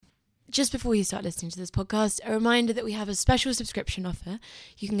Just before you start listening to this podcast, a reminder that we have a special subscription offer.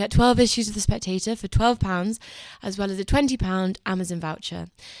 You can get 12 issues of The Spectator for £12, as well as a £20 Amazon voucher.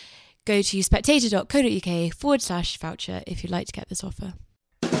 Go to spectator.co.uk/voucher if you'd like to get this offer.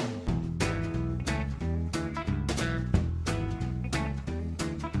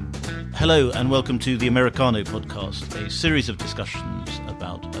 Hello and welcome to the Americano podcast, a series of discussions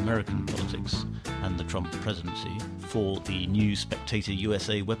about American politics and the Trump presidency for the new Spectator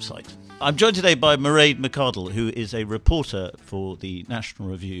USA website. I'm joined today by Mairead McArdle, who is a reporter for the National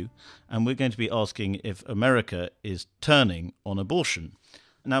Review, and we're going to be asking if America is turning on abortion.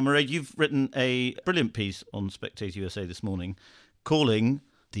 Now, Mairead, you've written a brilliant piece on Spectator USA this morning calling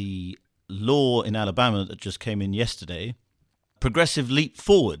the law in Alabama that just came in yesterday progressive leap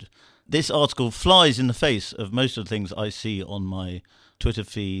forward. This article flies in the face of most of the things I see on my Twitter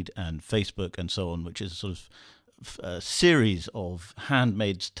feed and Facebook and so on, which is a sort of a series of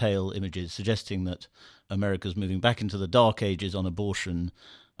Handmaid's Tale images suggesting that America's moving back into the dark ages on abortion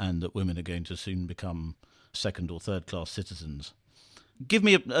and that women are going to soon become second or third class citizens. Give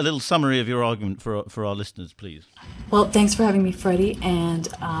me a little summary of your argument for our listeners, please. Well, thanks for having me, Freddie. And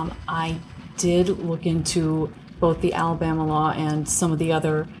I did look into both the Alabama law and some of the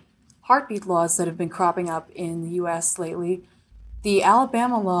other heartbeat laws that have been cropping up in the U.S. lately. The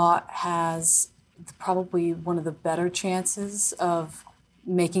Alabama law has probably one of the better chances of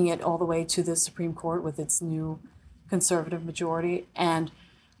making it all the way to the Supreme Court with its new conservative majority. And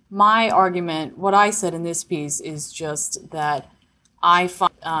my argument, what I said in this piece, is just that I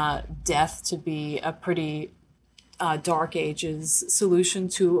find death to be a pretty dark ages solution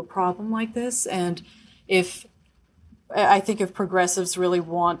to a problem like this. And I think if progressives really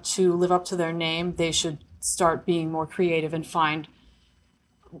want to live up to their name, they should start being more creative and find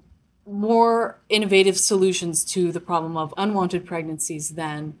more innovative solutions to the problem of unwanted pregnancies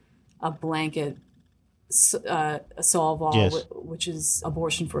than a blanket solve all, yes, which is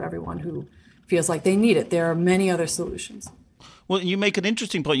abortion for everyone who feels like they need it. There are many other solutions. Well, you make an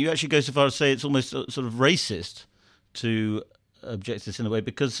interesting point. You actually go so far as to say it's almost sort of racist to object to this in a way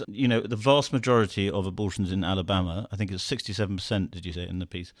because, you know, the vast majority of abortions in Alabama, I think it's 67%, did you say in the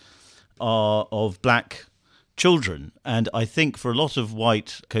piece, are of black children. And I think for a lot of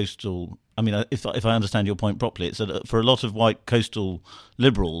white coastal, I mean, if I understand your point properly, it's that for a lot of white coastal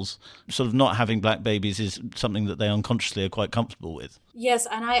liberals, sort of not having black babies is something that they unconsciously are quite comfortable with. Yes,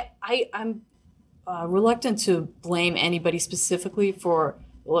 and I'm reluctant to blame anybody specifically for,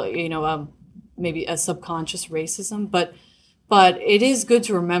 maybe a subconscious racism, but it is good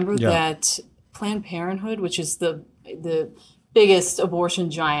to remember that Planned Parenthood, which is the biggest abortion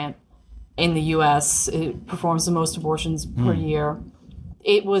giant in the U.S., it performs the most abortions per year.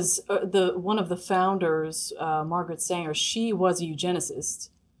 It was one of the founders, Margaret Sanger. She was a eugenicist,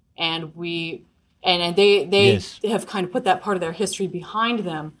 and they yes, have kind of put that part of their history behind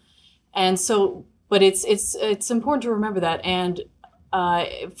them, and so. But it's important to remember that, and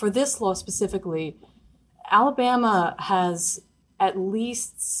for this law specifically, Alabama has at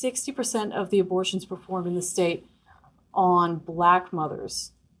least 60% of the abortions performed in the state on black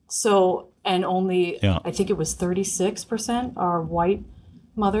mothers. So, and only, I think it was 36% are white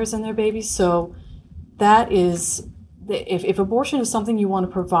mothers and their babies. So that is, if abortion is something you want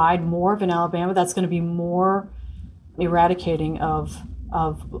to provide more of in Alabama, that's going to be more eradicating of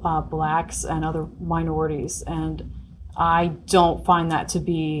blacks and other minorities. And I don't find that to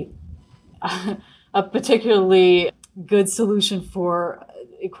be a particularly good solution for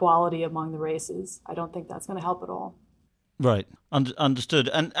equality among the races. I don't think that's going to help at all. Right. Understood.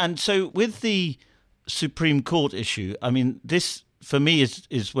 And so with the Supreme Court issue, I mean, this for me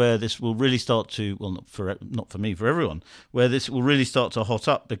is where this will really start to, well, not for me, for everyone, where this will really start to hot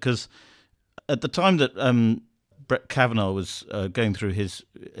up, because at the time that Brett Kavanaugh was going through his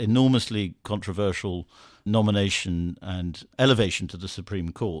enormously controversial nomination and elevation to the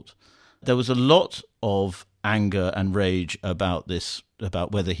Supreme Court, there was a lot of anger and rage about this,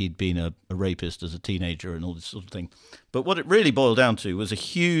 about whether he'd been a rapist as a teenager and all this sort of thing. But what it really boiled down to was a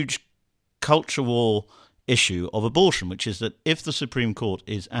huge culture war issue of abortion, which is that if the Supreme Court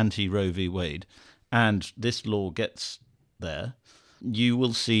is anti-Roe v. Wade and this law gets there, you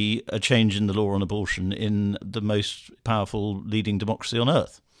will see a change in the law on abortion in the most powerful leading democracy on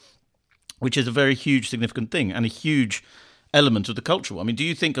earth, which is a very huge, significant thing and a huge element of the culture war. I mean, do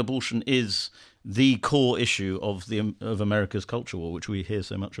you think abortion is the core issue of America's culture war, which we hear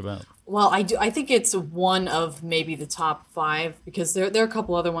so much about? Well, I do. I think it's one of maybe the top five, because there are a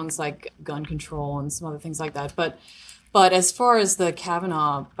couple other ones like gun control and some other things like that. But as far as the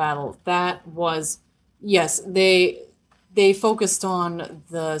Kavanaugh battle, that was, yes, they focused on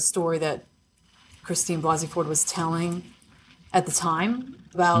the story that Christine Blasey Ford was telling at the time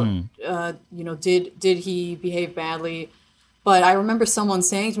about, did he behave badly? But I remember someone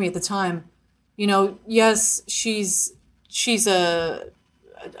saying to me at the time, yes, she's a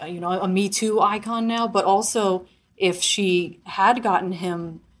Me Too icon now, but also if she had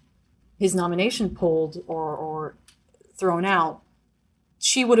gotten his nomination pulled or thrown out,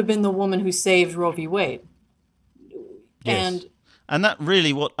 she would have been the woman who saved Roe v. Wade. Yes. And that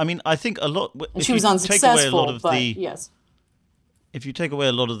really I think a lot. And she was unsuccessful, yes. If you take away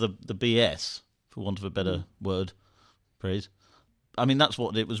a lot of the BS, for want of a better phrase, that's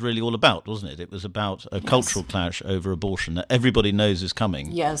what it was really all about, wasn't it? It was about a cultural clash over abortion that everybody knows is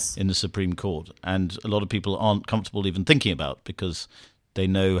coming in the Supreme Court. And a lot of people aren't comfortable even thinking about because they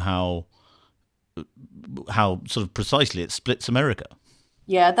know how sort of precisely it splits America.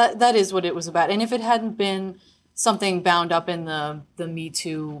 Yeah, that is what it was about. And if it hadn't been something bound up in the Me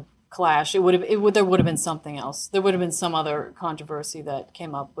Too clash, there would have been something else. There would have been some other controversy that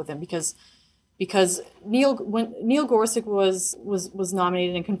came up with him because when Neil Gorsuch was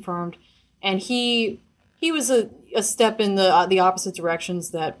nominated and confirmed, and he was a step in the opposite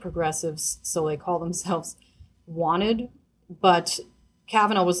directions that progressives, so they call themselves, wanted, but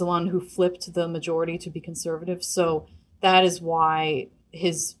Kavanaugh was the one who flipped the majority to be conservative. So that is why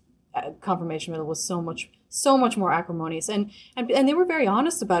his confirmation bill was so much more acrimonious, and they were very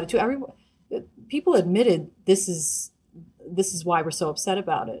honest about it too. People admitted this is why we're so upset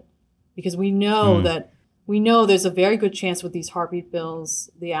about it, because we know there's a very good chance with these heartbeat bills,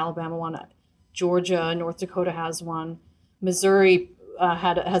 the Alabama one, Georgia, North Dakota has one, Missouri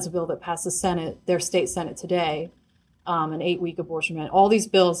has a bill that passed the Senate, their state Senate today, an 8-week abortion ban. All these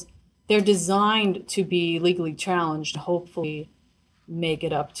bills, they're designed to be legally challenged, hopefully make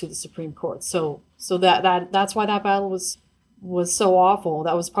it up to the Supreme Court. So that's why that battle was so awful.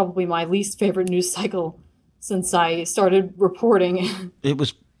 That was probably my least favorite news cycle since I started reporting. It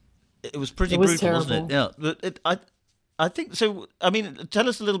was pretty brutal, terrible. Wasn't it? Yeah, I think so. Tell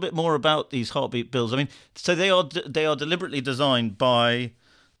us a little bit more about these heartbeat bills. So they are deliberately designed by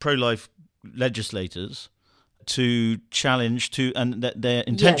pro-life legislators to challenge and their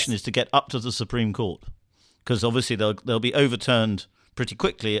intention is to get up to the Supreme Court, because obviously they'll be overturned pretty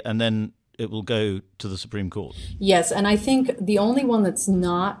quickly, and then it will go to the Supreme Court. Yes, and I think the only one that's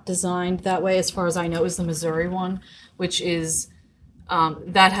not designed that way, as far as I know, is the Missouri one, which is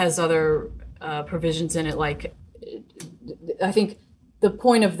that has other provisions in it. Like, I think the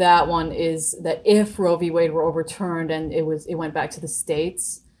point of that one is that if Roe v. Wade were overturned and it went back to the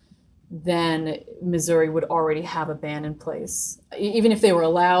states, then Missouri would already have a ban in place, even if they were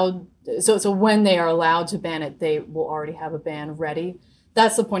allowed. So when they are allowed to ban it, they will already have a ban ready.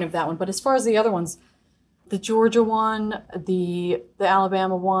 That's the point of that one. But as far as the other ones, the Georgia one, the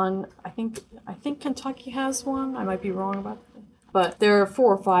Alabama one, I think Kentucky has one. I might be wrong about that. But there are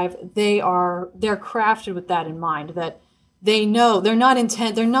 4 or 5. They're crafted with that in mind, that they know they're not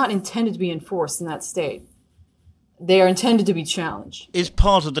intended to be enforced in that state. They are intended to be challenged. Is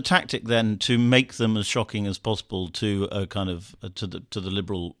part of the tactic then to make them as shocking as possible to a kind of to the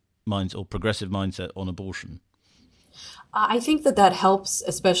liberal minds or progressive mindset on abortion? I think that helps,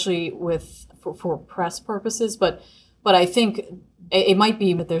 especially for press purposes. But I think it might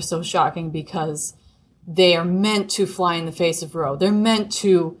be that they're so shocking because they are meant to fly in the face of Roe. They're meant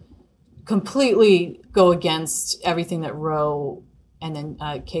to completely go against everything that Roe and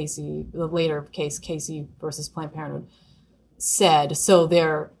then Casey, the later case, Casey versus Planned Parenthood, said. So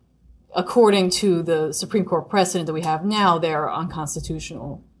they're, according to the Supreme Court precedent that we have now, they're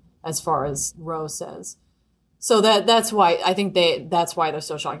unconstitutional as far as Roe says. So that's why I think that's why they're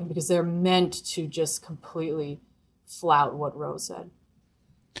so shocking, because they're meant to just completely flout what Roe said.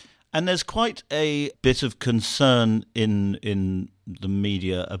 And there's quite a bit of concern in the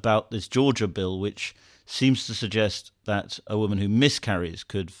media about this Georgia bill, which seems to suggest that a woman who miscarries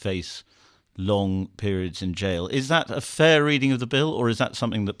could face long periods in jail. Is that a fair reading of the bill, or is that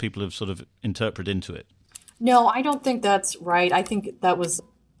something that people have sort of interpreted into it? No, I don't think that's right. I think that was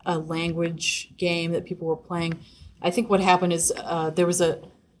a language game that people were playing. I think what happened is there was a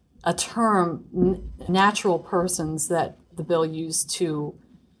term, natural persons, that the bill used to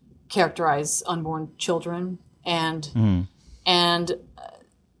characterize unborn children, and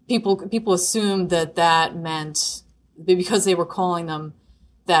people assumed that meant, because they were calling them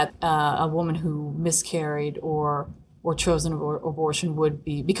that, a woman who miscarried or chose an abortion would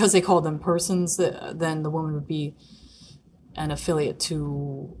be, because they called them persons, then the woman would be an affiliate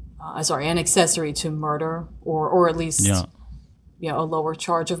to, an accessory to murder, or at least a lower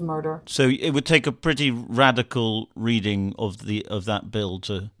charge of murder. So it would take a pretty radical reading of that bill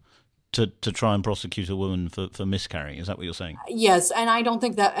to try and prosecute a woman for miscarrying. Is that what you're saying? Yes, and I don't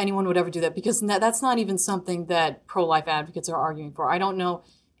think that anyone would ever do that, because that's not even something that pro-life advocates are arguing for. I don't know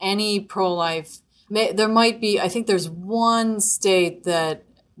any pro-life. There might be. I think there's one state that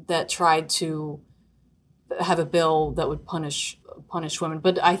tried to have a bill that would punish women,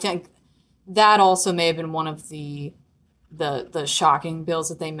 but I think that also may have been one of the shocking bills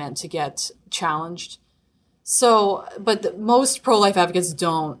that they meant to get challenged. So, but most pro-life advocates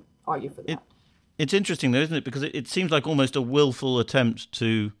don't argue for that. It's interesting, though, isn't it? Because it seems like almost a willful attempt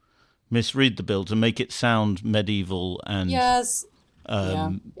to misread the bill to make it sound medieval and yes,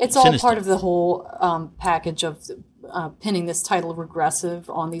 it's sinister. all part of the whole package of pinning this title regressive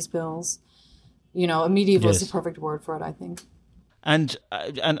on these bills. Medieval is the perfect word for it, I think. And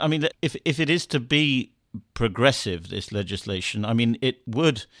I mean, if it is to be progressive, this legislation, I mean, it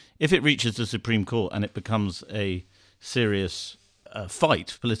would, if it reaches the Supreme Court and it becomes a serious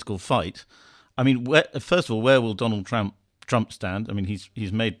political fight. I mean, first of all, where will Donald Trump stand? I mean,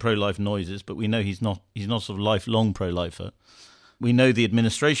 he's made pro-life noises, but we know he's not sort of lifelong pro-lifer. We know the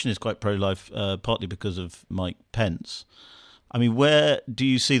administration is quite pro-life, partly because of Mike Pence. I mean, where do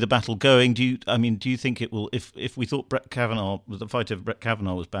you see the battle going? Do you think it will? If we thought the fight over Brett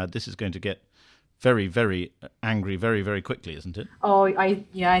Kavanaugh was bad, this is going to get very, very angry very, very quickly, isn't it? Oh,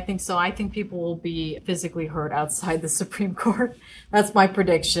 I think so. I think people will be physically hurt outside the Supreme Court. That's my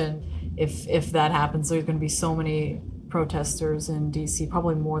prediction. If that happens, there's going to be so many protesters in D.C.,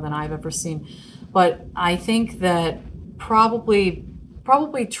 probably more than I've ever seen. But I think that probably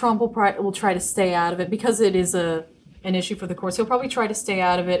Trump will try to stay out of it, because it is an issue for the courts. He'll probably try to stay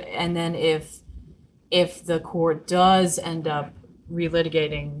out of it, and then if the court does end up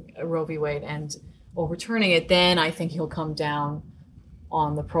relitigating Roe v. Wade and overturning it, then I think he'll come down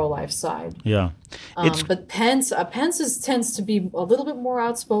on the pro-life side. Yeah, but Pence tends to be a little bit more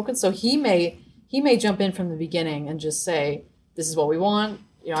outspoken, so he may jump in from the beginning and just say, "This is what we want."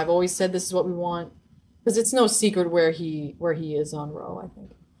 I've always said this is what we want, because it's no secret where he is on Roe, I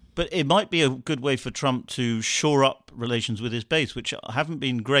think. But it might be a good way for Trump to shore up relations with his base, which haven't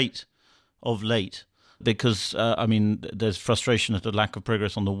been great of late, because, there's frustration at the lack of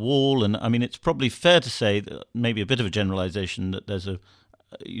progress on the wall. And, it's probably fair to say, that maybe a bit of a generalization, that there's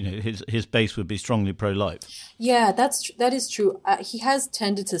his base would be strongly pro-life. Yeah, that is true. He has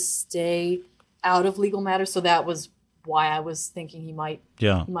tended to stay out of legal matters, so that was why I was thinking he might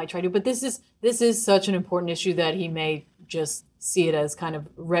try to. But this is such an important issue that he may just see it as kind of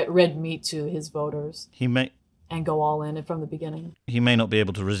red meat to his voters. He may. And go all in from the beginning. He may not be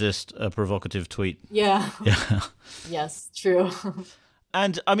able to resist a provocative tweet. Yeah. Yes, true.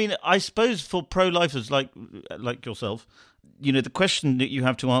 And I suppose for pro-lifers like yourself, the question that you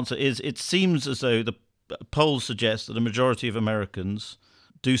have to answer is: it seems as though the polls suggest that a majority of Americans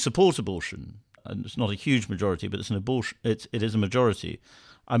do support abortion, and it's not a huge majority, but it is a majority.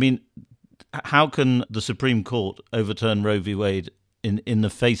 How can the Supreme Court overturn Roe v. Wade in the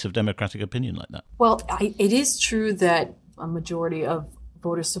face of democratic opinion like that? Well, it is true that a majority of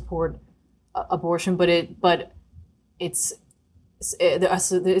voters support abortion, but it's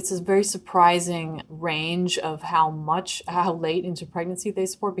a very surprising range of how late into pregnancy they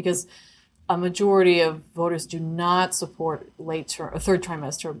support, because a majority of voters do not support third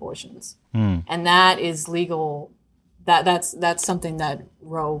trimester abortions, and that is legal. That's something that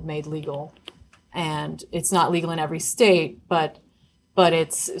Roe made legal, and it's not legal in every state, but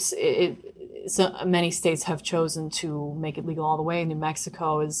many states have chosen to make it legal all the way. New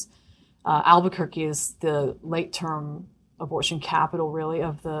Mexico Albuquerque is the late-term abortion capital, really,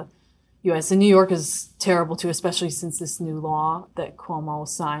 of the U.S. And New York is terrible too, especially since this new law that Cuomo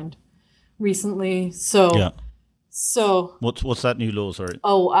signed recently. So what's that new law? Sorry.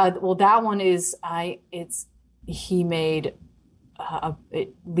 Well, that one is he made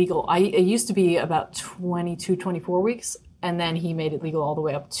it legal. It used to be about 22, 24 weeks. And then he made it legal all the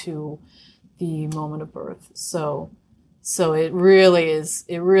way up to the moment of birth. So it really is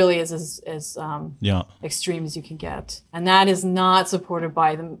as extreme as you can get, and that is not supported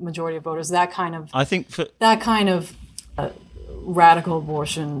by the majority of voters. That kind of radical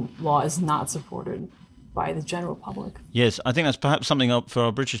abortion law is not supported by the general public. Yes, I think that's perhaps something up for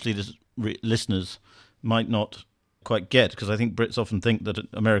our British listeners might not quite get, because I think Brits often think that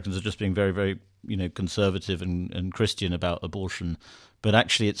Americans are just being very, very conservative and Christian about abortion, but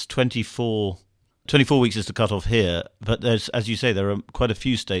actually it's 24 weeks is the cutoff here. But there's, as you say, there are quite a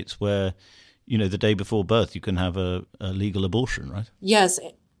few states where, the day before birth you can have a legal abortion, right? Yes,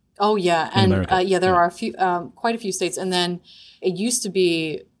 Oh yeah, and America. there are a few, quite a few states. And then it used to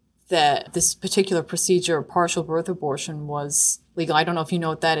be that this particular procedure, partial birth abortion, was legal. I don't know if you know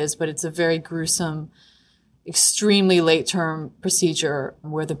what that is, but it's a very gruesome, extremely late-term procedure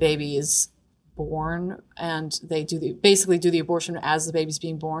where the baby is born and they basically do the abortion as the baby's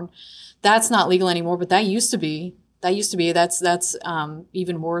being born. That's not legal anymore, but that used to be. That's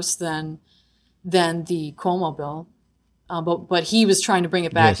even worse than the Cuomo bill. But he was trying to bring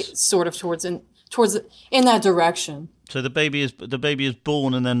it back, Yes. sort of towards in that direction. So the baby is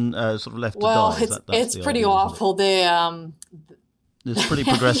born and then sort of left Well, to die. That's it's the pretty idea, isn't it? awful. It's pretty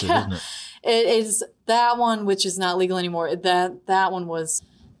progressive, Yeah. isn't it? It is that one, which is not legal anymore. That one was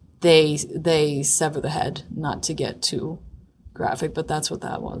they sever the head, not to get too graphic, but that's what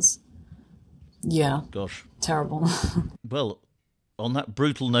that was. Yeah, Gosh. terrible. Well, on that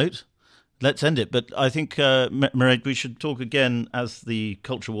brutal note, let's end it. But I think, Mairead, we should talk again as the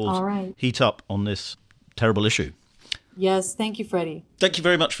culture wars All right. heat up on this terrible issue. Yes, thank you, Freddie. Thank you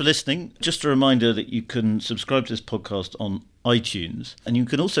very much for listening. Just a reminder that you can subscribe to this podcast on iTunes, and you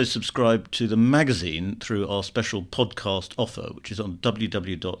can also subscribe to the magazine through our special podcast offer, which is on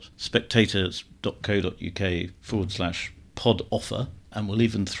www.spectators.co.uk/pod offer. And we'll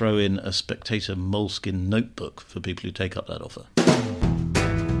even throw in a Spectator moleskin notebook for people who take up that offer.